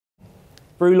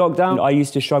Through lockdown, I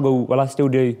used to struggle, well I still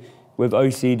do, with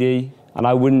OCD, and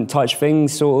I wouldn't touch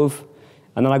things, sort of.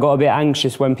 And then I got a bit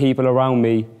anxious when people around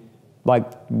me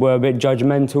were a bit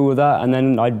judgmental of that, and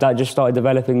then that just started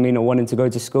developing me not wanting to go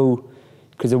to school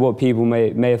because of what people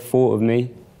may have thought of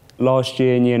me. Last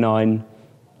year in year 9,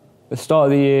 the start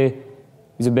of the year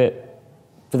was a bit,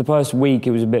 for the first week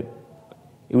it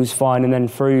was fine, and then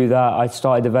through that I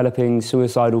started developing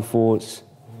suicidal thoughts.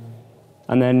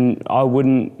 And then I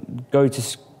wouldn't go to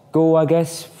school, I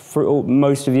guess, for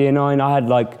most of year 9. I had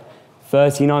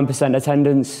 39%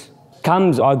 attendance.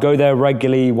 CAMS, I go there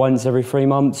regularly once every 3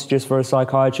 months just for a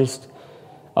psychiatrist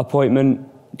appointment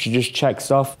to just check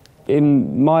stuff.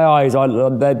 In my eyes,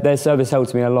 their service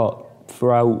helped me a lot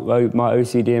throughout my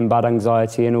OCD and bad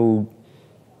anxiety and all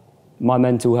my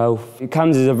mental health.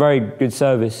 CAMS is a very good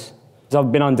service. I've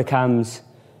been under CAMS.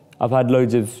 I've had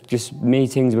loads of just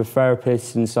meetings with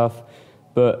therapists and stuff.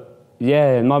 But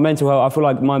yeah, my mental health, I feel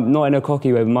like, not in a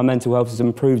cocky way, but my mental health has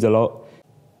improved a lot.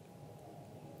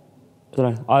 I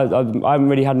don't know, I haven't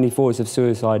really had any thoughts of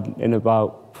suicide in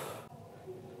about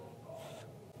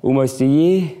almost a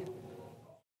year.